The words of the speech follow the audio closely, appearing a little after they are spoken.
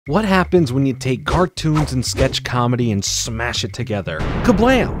What happens when you take cartoons and sketch comedy and smash it together?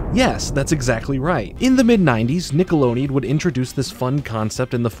 KaBlam! Yes, that's exactly right. In the mid-90s, Nickelodeon would introduce this fun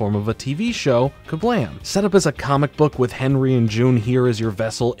concept in the form of a TV show, KaBlam. Set up as a comic book with Henry and June here as your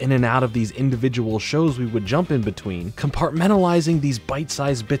vessel in and out of these individual shows we would jump in between, compartmentalizing these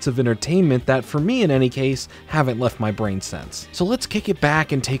bite-sized bits of entertainment that, for me in any case, haven't left my brain since. So let's kick it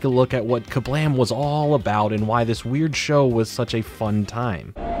back and take a look at what KaBlam was all about and why this weird show was such a fun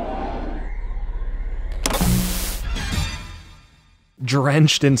time.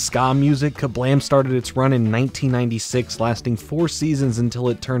 Drenched in ska music, KaBlam started its run in 1996, lasting 4 seasons until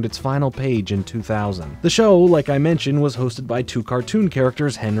it turned its final page in 2000. The show, like I mentioned, was hosted by 2 cartoon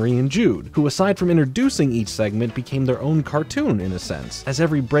characters, Henry and Jude, who aside from introducing each segment, became their own cartoon in a sense. As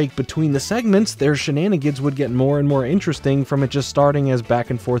every break between the segments, their shenanigans would get more and more interesting from it just starting as back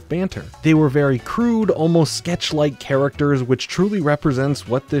and forth banter. They were very crude, almost sketch-like characters, which truly represents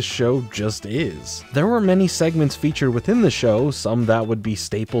what this show just is. There were many segments featured within the show, some that would be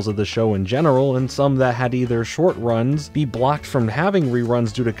staples of the show in general, and some that had either short runs, be blocked from having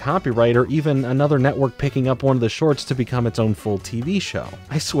reruns due to copyright, or even another network picking up one of the shorts to become its own full TV show.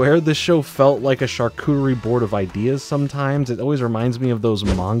 I swear this show felt like a charcuterie board of ideas sometimes. It always reminds me of those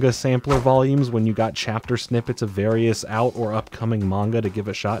manga sampler volumes when you got chapter snippets of various out or upcoming manga to give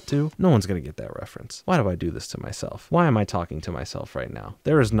a shot to. No one's gonna get that reference. Why do I do this to myself? Why am I talking to myself right now?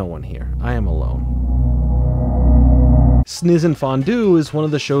 There is no one here. I am alone. Sniz and Fondue is one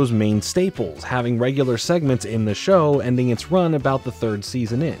of the show's main staples, having regular segments in the show, ending its run about the 3rd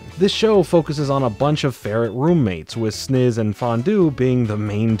season in. This show focuses on a bunch of ferret roommates, with Sniz and Fondue being the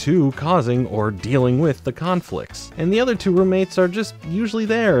main 2 causing or dealing with the conflicts. And the other 2 roommates are just usually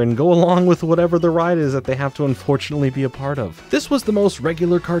there and go along with whatever the ride is that they have to unfortunately be a part of. This was the most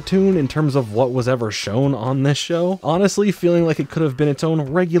regular cartoon in terms of what was ever shown on this show, honestly feeling like it could have been its own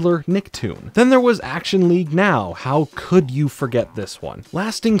regular Nicktoon. Then there was Action League Now. How could you forget this one?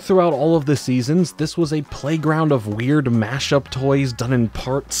 Lasting throughout all of the seasons, this was a playground of weird mashup toys done in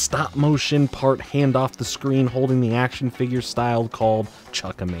part stop motion, part hand off the screen holding the action figure style called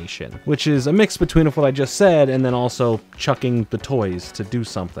Chuckimation, which is a mix between what I just said and then also chucking the toys to do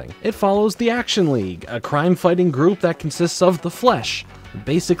something. It follows the Action League, a crime-fighting group that consists of the Flesh,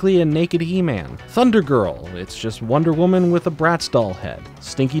 basically a naked He-Man. Thunder Girl, it's just Wonder Woman with a Bratz doll head.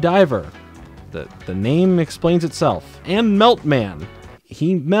 Stinky Diver, the name explains itself. And Melt Man,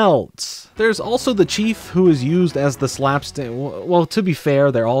 he melts. There's also the Chief, who is used as the slapstick. Well, to be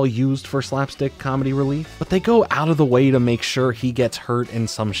fair, they're all used for slapstick comedy relief, but they go out of the way to make sure he gets hurt in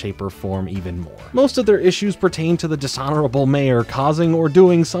some shape or form even more. Most of their issues pertain to the dishonorable mayor causing or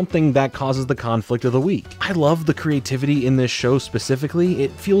doing something that causes the conflict of the week. I love the creativity in this show specifically.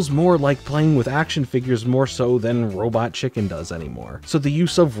 It feels more like playing with action figures more so than Robot Chicken does anymore. So the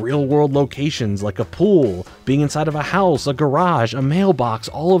use of real-world locations like a pool, being inside of a house, a garage, a mailbox,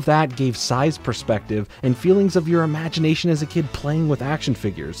 all of that gave size perspective and feelings of your imagination as a kid playing with action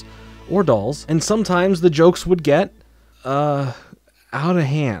figures or dolls, and sometimes the jokes would get out of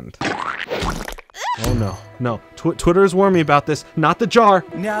hand. Oh no, Twitter's warned me about this. Not the jar.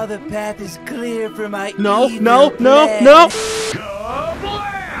 Now the path is clear for my No. KaBlam!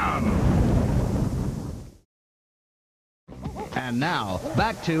 And now,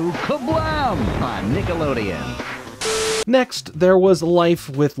 back to KaBlam on Nickelodeon. Next, there was Life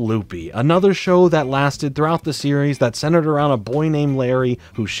with Loopy, another show that lasted throughout the series that centered around a boy named Larry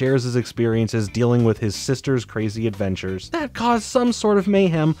who shares his experiences dealing with his sister's crazy adventures that caused some sort of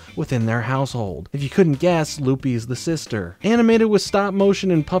mayhem within their household. If you couldn't guess, Loopy is the sister. Animated with stop motion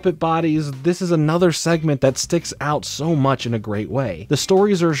and puppet bodies, this is another segment that sticks out so much in a great way. The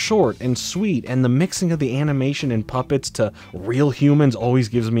stories are short and sweet, and the mixing of the animation and puppets to real humans always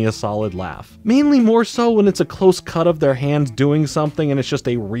gives me a solid laugh. Mainly more so when it's a close cut of their hands doing something and it's just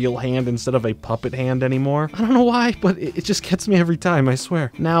a real hand instead of a puppet hand anymore. I don't know why, but it just gets me every time, I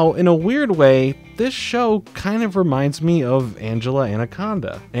swear. Now, in a weird way, this show kind of reminds me of Angela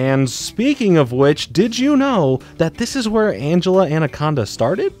Anaconda. And speaking of which, did you know that this is where Angela Anaconda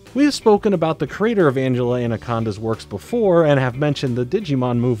started? We have spoken about the creator of Angela Anaconda's works before and have mentioned the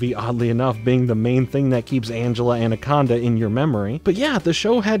Digimon movie, oddly enough, being the main thing that keeps Angela Anaconda in your memory. But yeah, the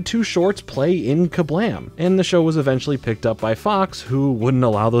show had 2 shorts play in KaBlam, and the show was eventually picked up by Fox, who wouldn't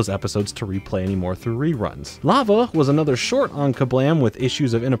allow those episodes to replay anymore through reruns. Lava was another short on KaBlam with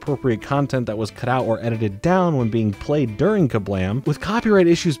issues of inappropriate content that was cut out or edited down when being played during KaBlam. With copyright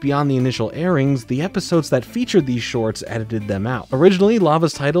issues beyond the initial airings, the episodes that featured these shorts edited them out. Originally,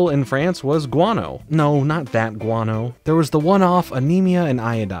 Lava's title in France was Guano. No, not that Guano. There was the one-off Anemia and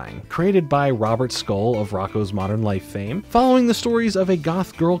Iodine, created by Robert Skull of Rocko's Modern Life fame, following the stories of a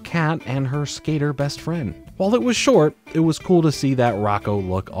goth girl cat and her skater best friend. While it was short, it was cool to see that Rocko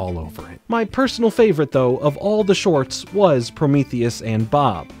look all over it. My personal favorite, though, of all the shorts was Prometheus and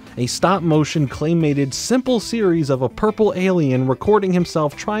Bob, a stop-motion, clay-mated, simple series of a purple alien recording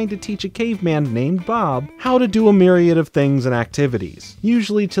himself trying to teach a caveman named Bob how to do a myriad of things and activities,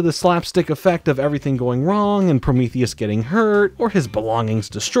 usually to the slapstick effect of everything going wrong and Prometheus getting hurt or his belongings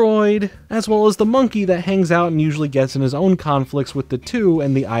destroyed, as well as the monkey that hangs out and usually gets in his own conflicts with the two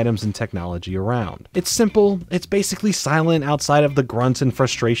and the items and technology around. It's simple, it's basically silent outside of the grunts and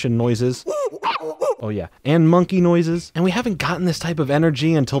frustration noises. Oh yeah, and monkey noises. And we haven't gotten this type of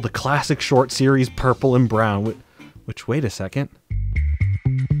energy until the classic short series Purple and Brown, which wait a second.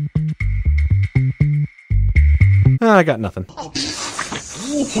 I got nothing.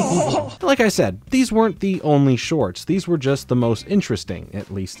 Like I said, these weren't the only shorts, these were just the most interesting, at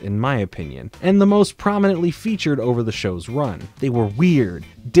least in my opinion, and the most prominently featured over the show's run. They were weird,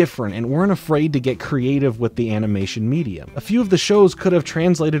 different, and weren't afraid to get creative with the animation medium. A few of the shows could have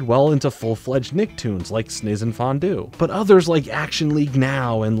translated well into full-fledged Nicktoons like Sniz and Fondue, but others like Action League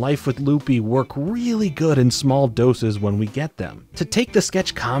Now and Life with Loopy work really good in small doses when we get them. To take the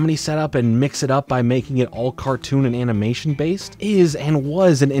sketch comedy setup and mix it up by making it all cartoon and animation based is and was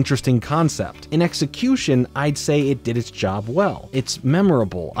an interesting concept. In execution, I'd say it did its job well. It's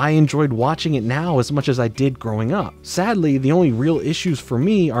memorable. I enjoyed watching it now as much as I did growing up. Sadly, the only real issues for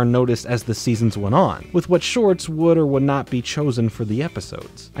me are noticed as the seasons went on, with what shorts would or would not be chosen for the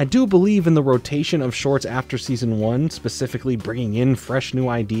episodes. I do believe in the rotation of shorts after season 1, specifically bringing in fresh new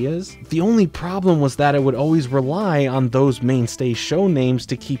ideas. The only problem was that it would always rely on those mainstay show names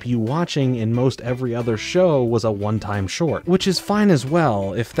to keep you watching, and most every other show was a one-time short, which is fine as well.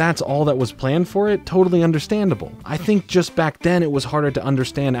 If that's all that was planned for it, totally understandable. I think just back then it was harder to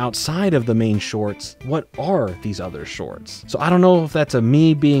understand outside of the main shorts, what are these other shorts? So I don't know if that's a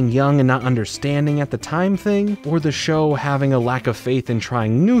me being young and not understanding at the time thing, or the show having a lack of faith in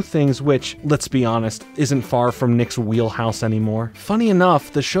trying new things, which, let's be honest, isn't far from Nick's wheelhouse anymore. Funny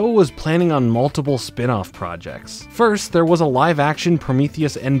enough, the show was planning on multiple spin-off projects. First, there was a live-action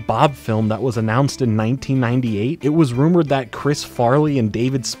Prometheus and Bob film that was announced in 1998. It was rumored that Chris Farley and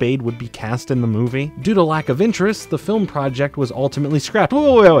David Spade would be cast in the movie. Due to lack of interest, the film project was ultimately scrapped.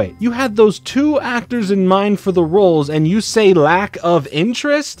 Wait. You had those two actors in mind for the roles and you say lack of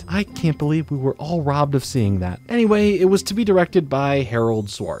interest? I can't believe we were all robbed of seeing that. Anyway, it was to be directed by Harold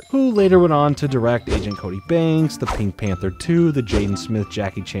Swart, who later went on to direct Agent Cody Banks, The Pink Panther 2, The Jaden Smith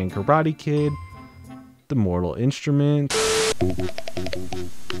Jackie Chan Karate Kid, The Mortal Instrument.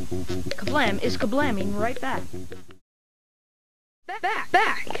 KaBlam is KaBlamming right back.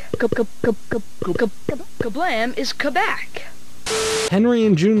 Back. KaBlam is Kaback. Henry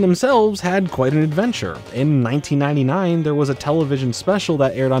and June themselves had quite an adventure. In 1999, there was a television special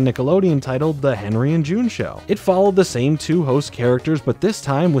that aired on Nickelodeon titled The Henry and June Show. It followed the same two host characters, but this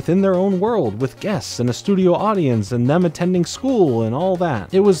time within their own world, with guests and a studio audience and them attending school and all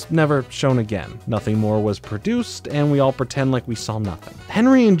that. It was never shown again. Nothing more was produced, and we all pretend like we saw nothing.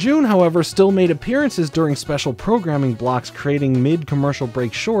 Henry and June, however, still made appearances during special programming blocks, creating mid-commercial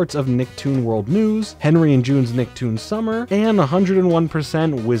break shorts of Nicktoon World News, Henry and June's Nicktoon Summer, and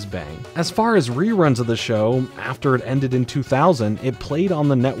 101% Whiz Bang. As far as reruns of the show, after it ended in 2000, it played on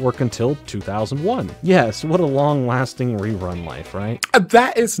the network until 2001. Yes, what a long-lasting rerun life, right?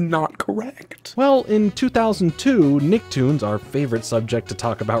 That is not correct. Well, in 2002, Nicktoons, our favorite subject to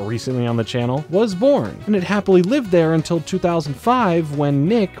talk about recently on the channel, was born, and it happily lived there until 2005 when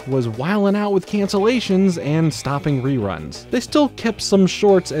Nick was wilding out with cancellations and stopping reruns. They still kept some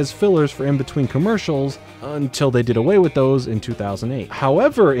shorts as fillers for in-between commercials until they did away with those in 2008.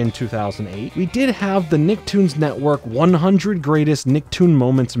 However, in 2008, we did have the Nicktoons Network 100 Greatest Nicktoon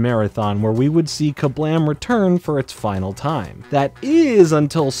Moments Marathon, where we would see KaBlam return for its final time. That is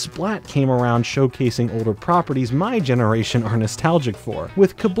until Splat came around, showcasing older properties my generation are nostalgic for,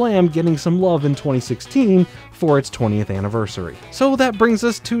 with KaBlam getting some love in 2016 for its 20th anniversary. So that brings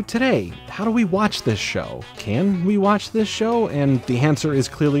us to today. How do we watch this show? Can we watch this show? And the answer is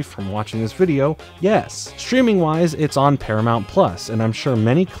clearly from watching this video, yes. Streaming wise, it's on Paramount Plus, and I'm sure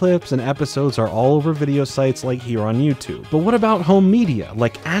many clips and episodes are all over video sites like here on YouTube. But what about home media,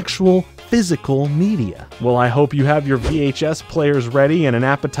 like actual physical media. Well, I hope you have your VHS players ready and an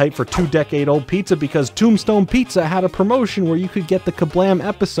appetite for 2-decade-old pizza, because Tombstone Pizza had a promotion where you could get the KaBlam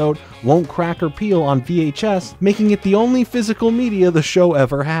episode Won't Crack or Peel on VHS, making it the only physical media the show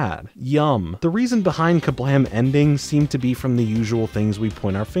ever had. Yum. The reason behind KaBlam ending seemed to be from the usual things we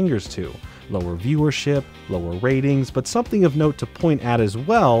point our fingers to. Lower viewership, lower ratings, but something of note to point at as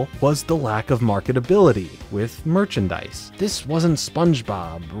well was the lack of marketability with merchandise. This wasn't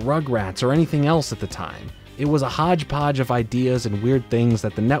SpongeBob, Rugrats, or anything else at the time. It was a hodgepodge of ideas and weird things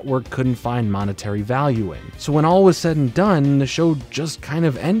that the network couldn't find monetary value in. So when all was said and done, the show just kind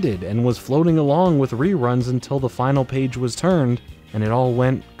of ended and was floating along with reruns until the final page was turned and it all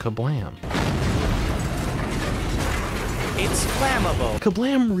went KaBlam. It's flammable.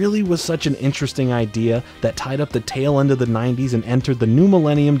 KaBlam really was such an interesting idea that tied up the tail end of the 90s and entered the new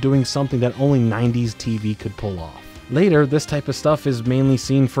millennium doing something that only 90s TV could pull off. Later, this type of stuff is mainly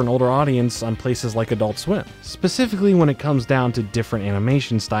seen for an older audience on places like Adult Swim, specifically when it comes down to different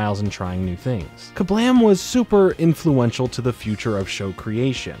animation styles and trying new things. KaBlam was super influential to the future of show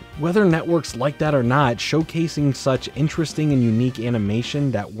creation. Whether networks like that or not, showcasing such interesting and unique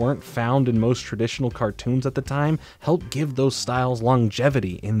animation that weren't found in most traditional cartoons at the time helped give those styles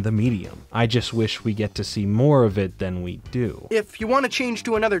longevity in the medium. I just wish we get to see more of it than we do. If you want to change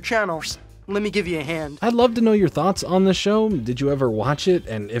to another channel, let me give you a hand. I'd love to know your thoughts on the show. Did you ever watch it?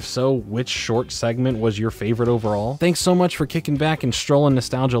 And if so, which short segment was your favorite overall? Thanks so much for kicking back and strolling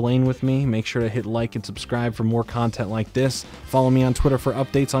nostalgia lane with me. Make sure to hit like and subscribe for more content like this. Follow me on Twitter for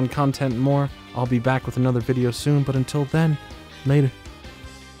updates on content and more. I'll be back with another video soon, but until then, later.